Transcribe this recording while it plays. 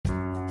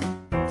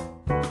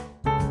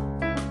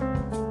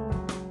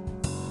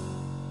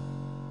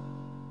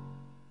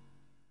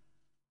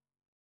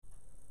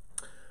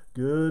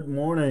Good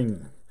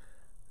morning.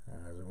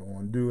 How's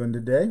everyone doing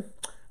today?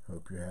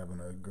 Hope you're having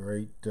a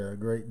great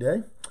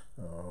day,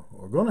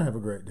 or going to have a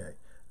great day.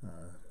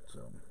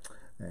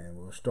 And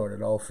we'll start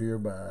it off here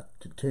by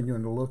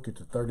continuing to look at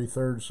the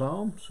 33rd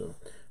Psalm. So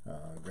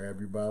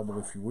grab your Bible,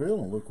 if you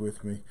will, and look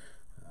with me.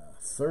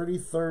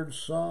 33rd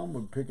Psalm,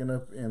 we're picking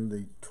up in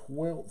the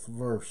 12th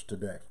verse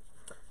today.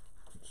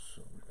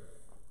 So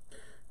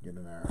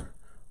getting our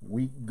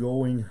week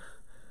going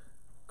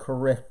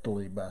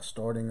correctly by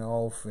starting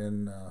off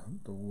in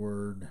the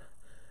Word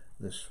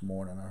this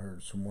morning. I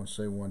heard someone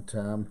say one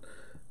time,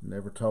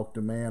 never talk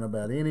to man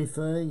about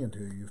anything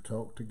until you've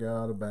talked to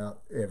God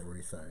about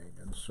everything.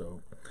 And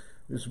so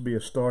this will be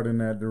a start in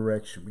that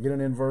direction.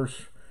 Beginning in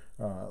verse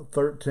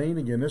 13.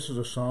 Again, this is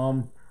a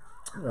psalm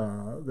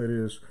that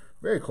is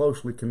very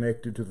closely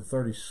connected to the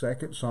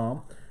 32nd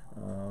Psalm.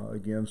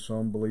 Again,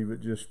 some believe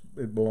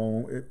it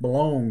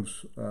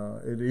belongs.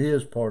 It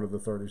is part of the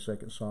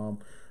 32nd Psalm,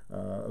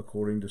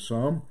 according to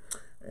some,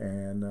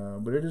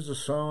 but it is a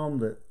psalm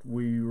that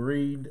we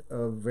read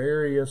of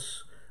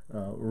various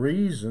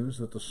reasons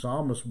that the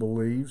psalmist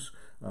believes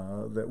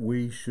that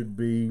we should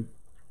be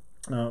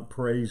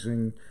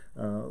praising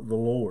the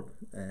Lord.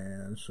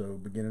 And so,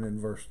 beginning in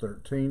verse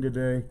 13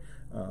 today,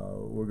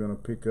 we're going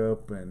to pick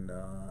up and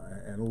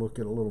look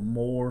at a little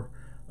more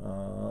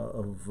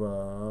of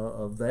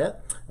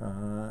that,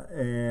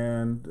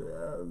 and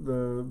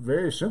the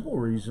very simple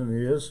reason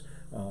is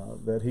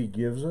that he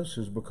gives us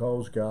is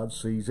because God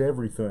sees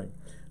everything.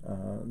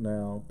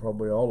 Now,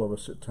 probably all of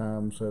us at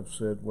times have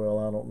said, well,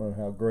 I don't know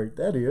how great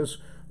that is.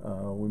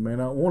 We may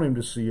not want him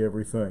to see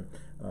everything.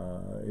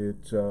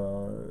 It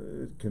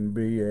can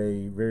be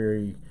a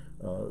very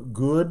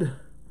good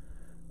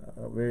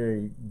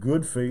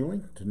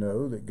feeling to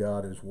know that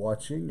God is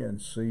watching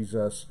and sees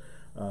us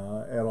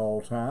at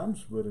all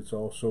times, but it's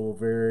also a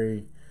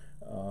very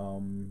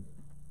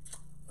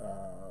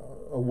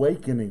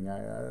awakening,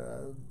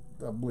 I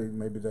believe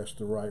maybe that's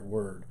the right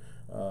word,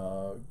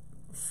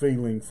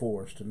 feeling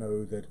for us to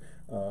know that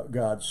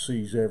God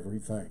sees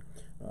everything.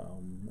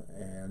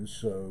 And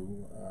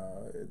so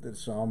the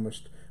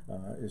psalmist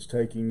is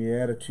taking the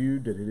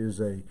attitude that it is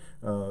a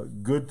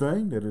good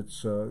thing, that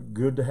it's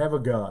good to have a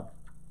God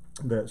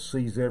that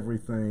sees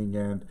everything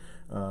and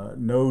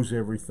knows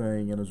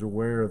everything and is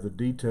aware of the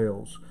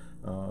details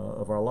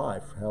of our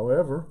life.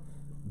 However,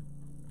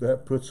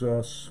 that puts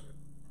us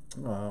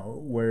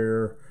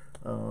where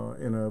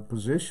in a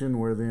position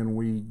where then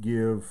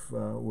we're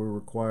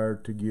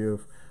required to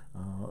give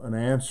an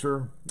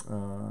answer,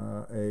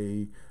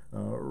 a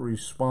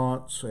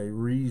response, a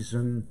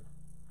reason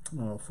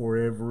for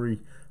every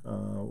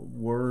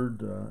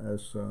word,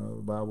 as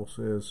the Bible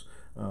says,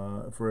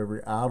 for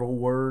every idle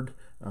word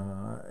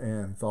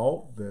and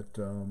thought, that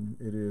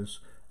it is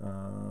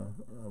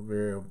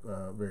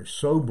very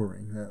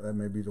sobering. That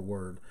may be the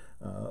word,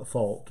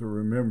 thought, to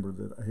remember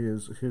that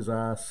his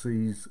eye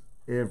sees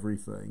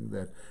everything,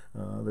 that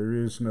there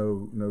is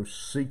no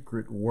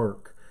secret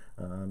work,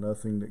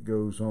 nothing that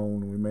goes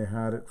on. We may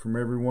hide it from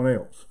everyone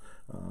else,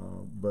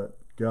 but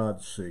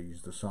God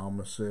sees. The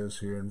psalmist says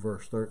here in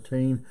verse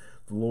 13,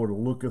 the Lord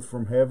looketh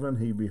from heaven,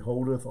 he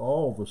beholdeth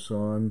all the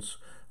sons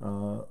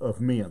of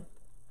men.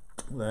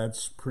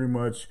 That's pretty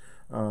much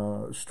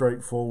a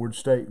straightforward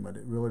statement.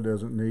 It really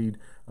doesn't need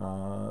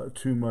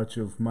too much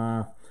of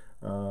my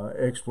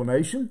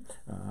explanation.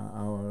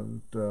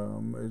 Again,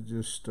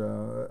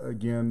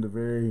 the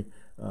very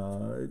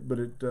but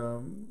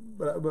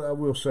I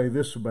will say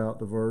this about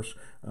the verse.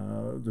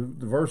 The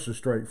verse is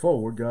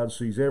straightforward. God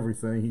sees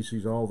everything. He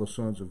sees all the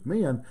sons of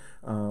men.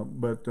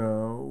 But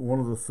one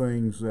of the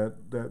things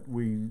that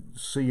we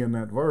see in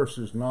that verse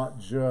is not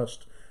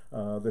just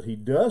that he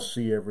does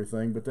see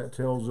everything, but that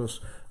tells us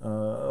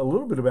a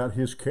little bit about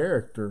his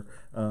character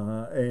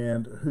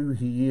and who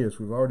he is.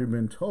 We've already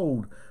been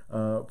told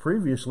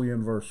previously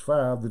in verse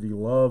 5 that he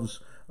loves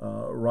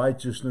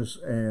righteousness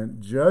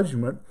and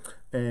judgment,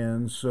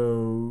 and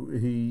so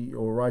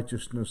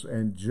righteousness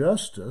and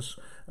justice,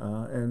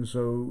 and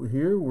so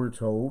here we're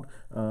told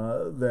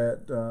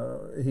that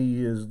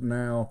he is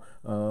now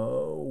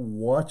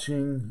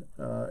watching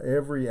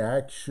every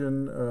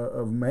action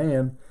of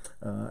man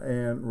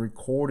and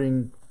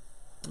recording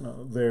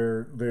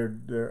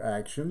their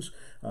actions,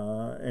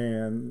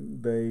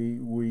 and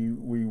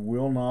we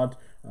will not.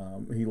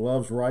 He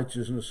loves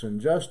righteousness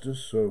and justice,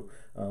 so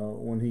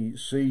when he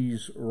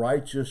sees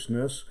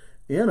righteousness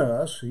in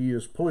us, he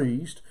is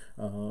pleased.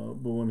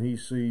 But when he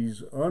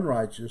sees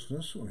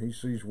unrighteousness, when he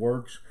sees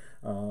works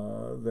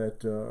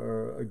that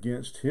are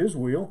against his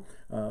will,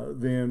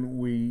 then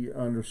we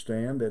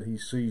understand that he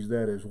sees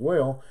that as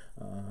well,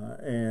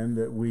 and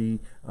that we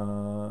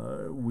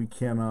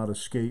cannot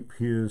escape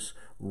his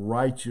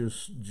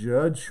righteous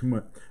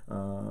judgment.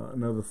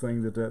 Another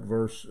thing that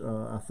verse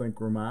I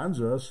think reminds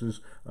us is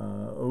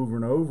over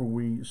and over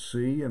we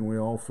see, and we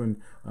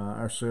often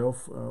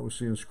ourselves we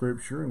see in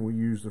Scripture, and we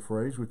use the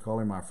phrase, we call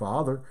him our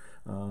Father,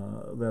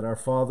 that our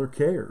Father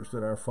cares,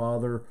 that our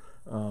Father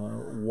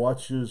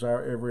watches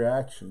our every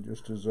action,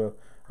 just as a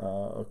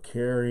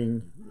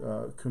caring,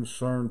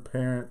 concerned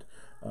parent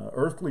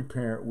earthly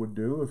parent would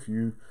do if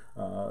you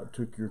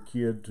took your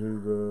kid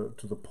to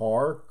the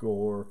park,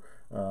 or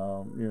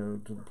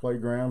to the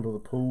playground, to the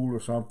pool, or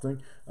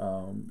something.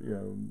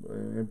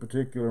 In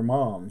particular,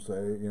 moms,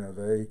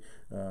 they're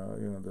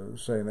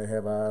saying they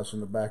have eyes in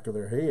the back of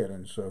their head,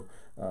 and so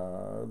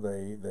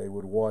they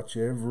would watch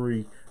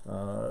every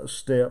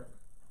step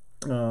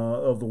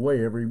of the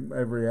way,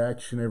 every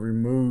action, every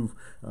move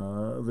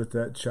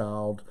that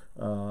child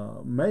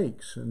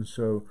makes, and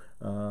so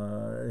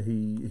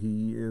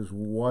he is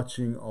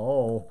watching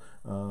all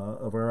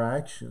of our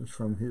actions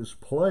from his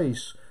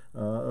place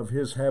of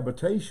his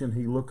habitation.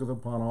 He looketh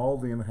upon all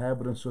the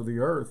inhabitants of the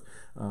earth,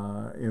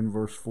 in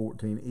verse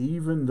 14.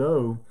 Even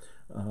though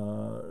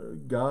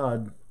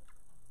God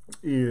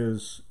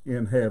is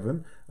in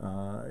heaven,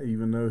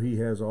 even though he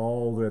has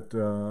all that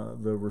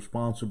the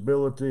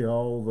responsibility,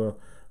 all that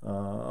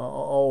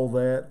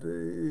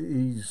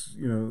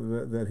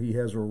that he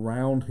has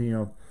around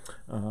him,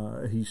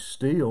 he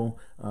still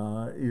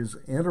is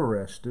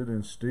interested,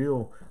 and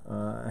still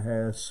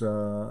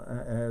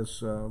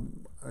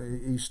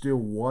he's still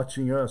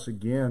watching us.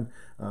 Again,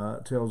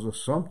 tells us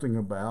something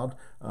about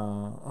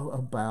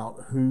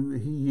who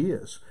he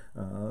is,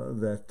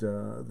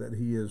 that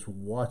he is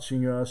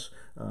watching us,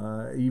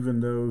 even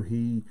though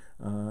he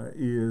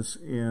is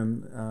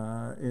in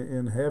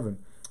heaven.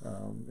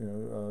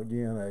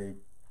 Again,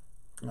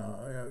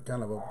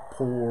 kind of a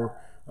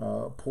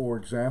poor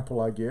example,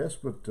 I guess,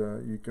 but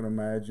you can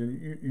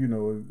imagine, you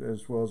know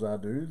as well as I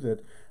do,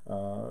 that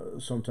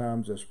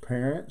sometimes as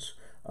parents,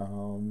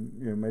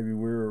 maybe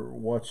we're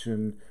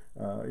watching,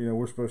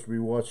 we're supposed to be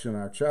watching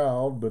our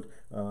child, but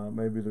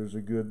maybe there's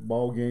a good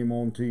ball game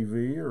on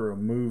TV, or a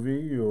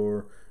movie,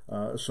 or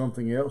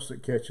something else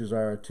that catches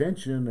our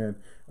attention, and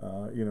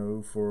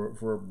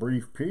for a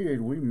brief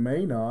period we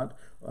may not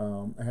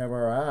have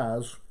our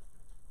eyes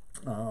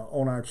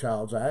on our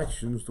child's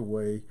actions the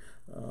way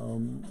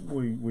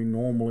we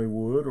normally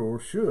would or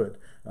should.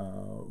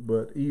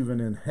 But even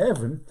in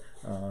heaven,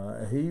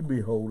 he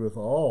beholdeth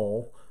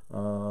all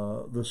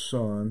the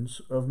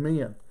sons of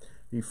men.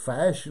 He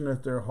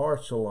fashioneth their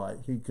hearts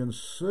alike. He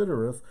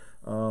considereth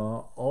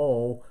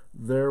all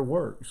their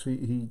works.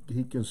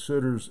 He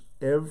considers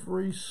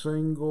every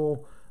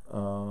single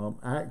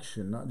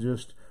action, not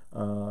just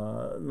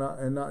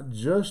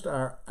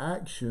our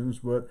actions,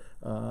 but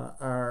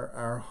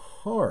our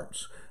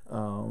hearts.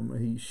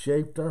 He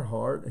shaped our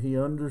heart. He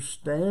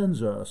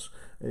understands us,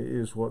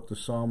 is what the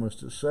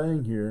psalmist is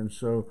saying here. And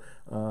so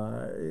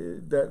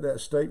that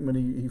statement,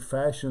 he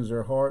fashions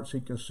their hearts, he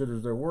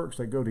considers their works,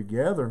 they go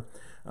together.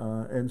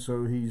 And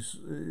so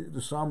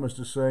the psalmist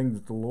is saying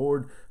that the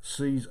Lord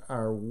sees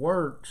our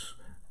works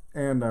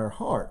and our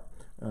heart.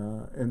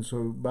 And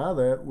so by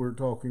that, we're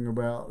talking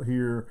about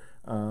here,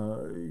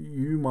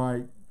 you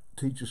might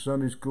teach a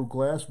Sunday school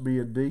class, be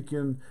a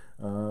deacon,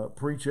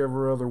 preach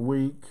every other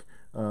week,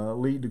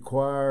 lead the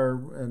choir,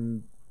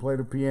 and play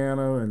the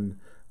piano, and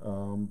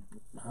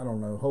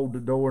hold the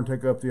door and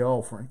take up the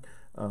offering.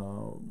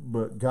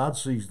 But God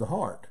sees the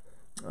heart.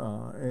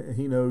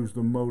 He knows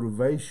the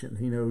motivation.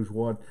 He knows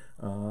what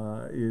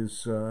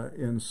is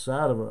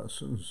inside of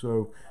us. And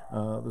so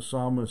the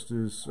psalmist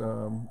is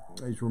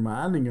he's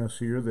reminding us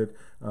here that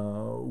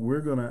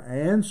we're going to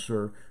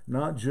answer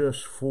not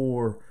just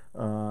for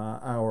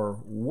our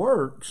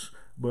works,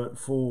 but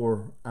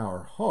for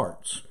our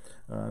hearts.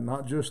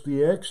 Not just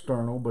the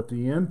external, but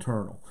the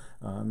internal.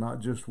 Not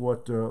just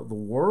what the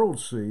world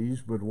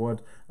sees, but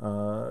what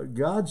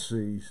God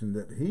sees, and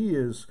that he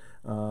is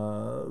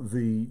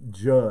the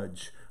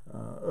judge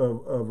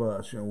of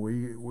us.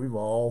 We've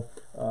all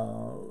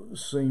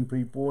seen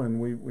people, and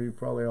we've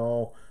probably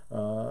all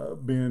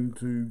been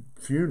to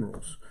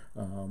funerals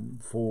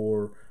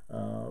for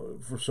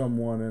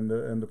someone,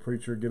 and the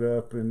preacher get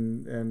up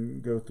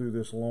and go through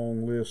this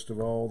long list of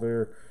all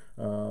their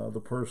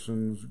the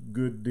person's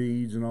good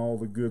deeds and all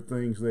the good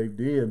things they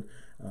did.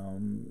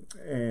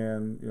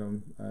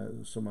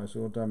 Somebody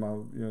said one time,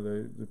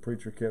 the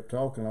preacher kept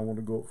talking. I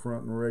wanted to go up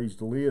front and raise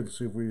the lid to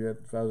see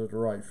if I was at the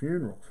right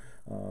funeral,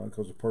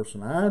 because the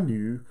person I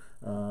knew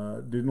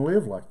didn't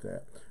live like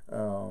that.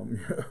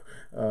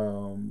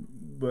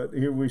 But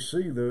here we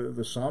see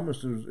the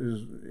psalmist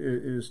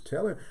is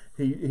telling,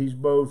 he's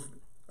both.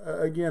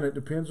 Again, it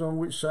depends on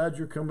which side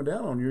you're coming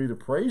down on. You're either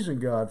praising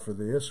God for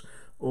this,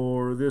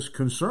 or this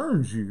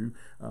concerns you,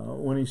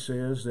 when he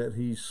says that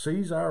he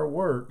sees our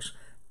works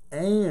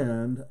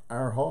and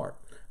our heart,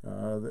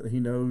 that he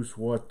knows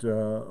what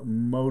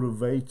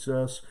motivates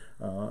us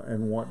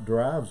and what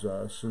drives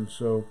us. And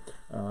so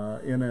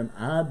in an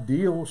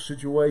ideal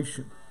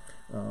situation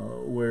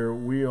where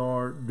we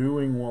are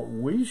doing what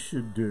we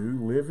should do,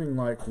 living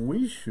like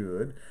we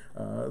should,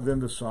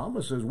 then the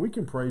psalmist says we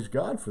can praise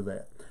God for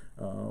that.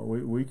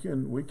 We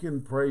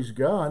can praise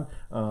God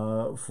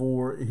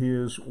for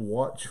his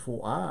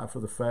watchful eye,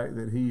 for the fact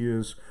that he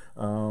is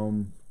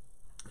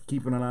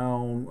keeping an eye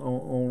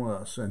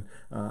on us. And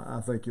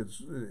I think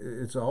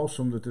it's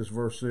awesome that this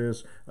verse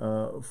says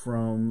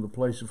from the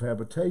place of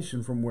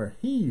habitation, from where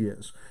he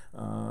is.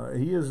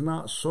 He is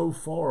not so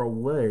far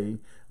away,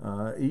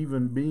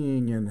 even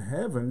being in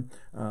heaven,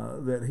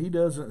 that he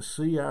doesn't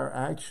see our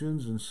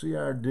actions and see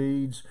our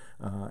deeds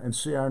and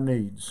see our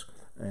needs.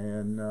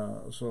 And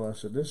so I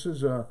said, this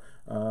is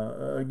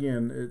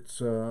again,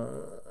 it's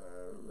a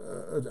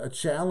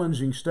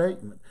challenging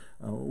statement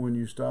when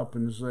you stop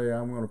and say,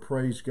 I'm going to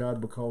praise God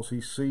because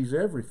he sees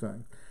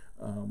everything.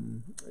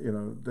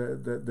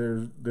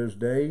 That there's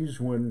days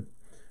when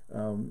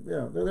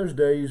there's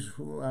days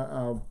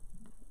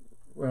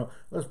well,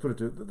 let's put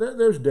it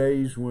there's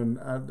days when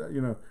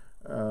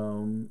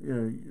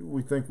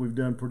we think we've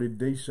done pretty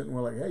decent, and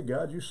we're like, hey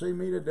God, you see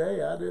me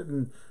today? I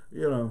didn't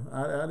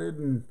I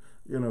didn't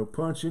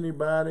punch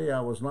anybody.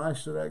 I was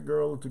nice to that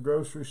girl at the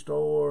grocery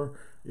store.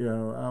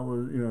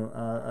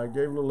 I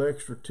gave a little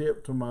extra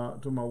tip to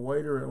my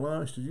waiter at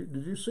lunch.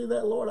 Did you see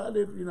that, Lord? I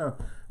did.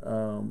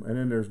 And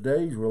then there's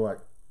days we're like,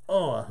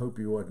 oh, I hope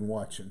you wasn't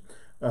watching.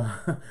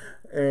 But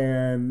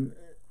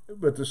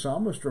the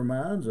psalmist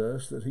reminds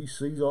us that he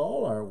sees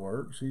all our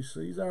works. He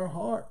sees our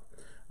heart.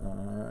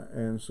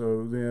 And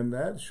so then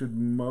that should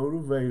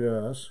motivate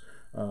us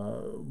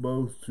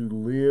both to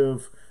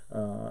live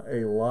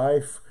a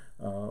life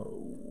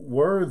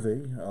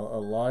worthy, a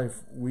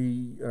life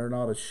we are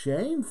not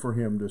ashamed for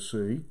him to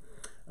see,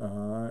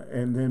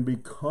 and then be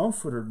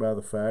comforted by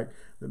the fact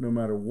that no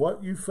matter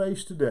what you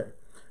face today,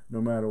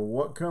 no matter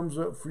what comes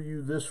up for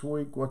you this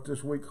week, what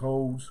this week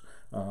holds,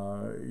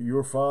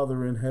 your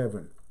Father in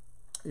heaven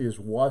is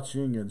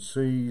watching and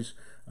sees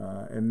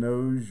and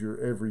knows your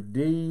every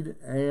deed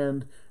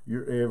and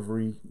your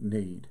every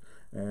need.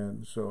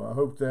 And so I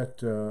hope that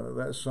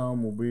that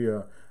psalm will be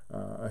a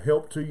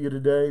help to you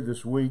today,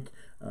 this week,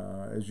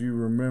 as you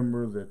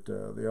remember that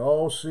the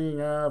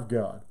all-seeing eye of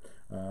God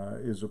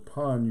is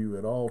upon you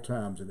at all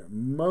times, and it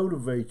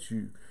motivates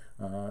you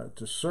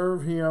to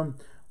serve him,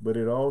 but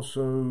it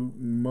also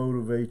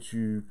motivates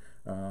you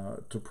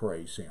to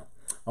praise him.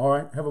 All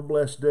right, have a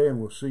blessed day, and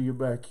we'll see you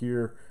back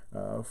here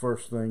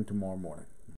first thing tomorrow morning.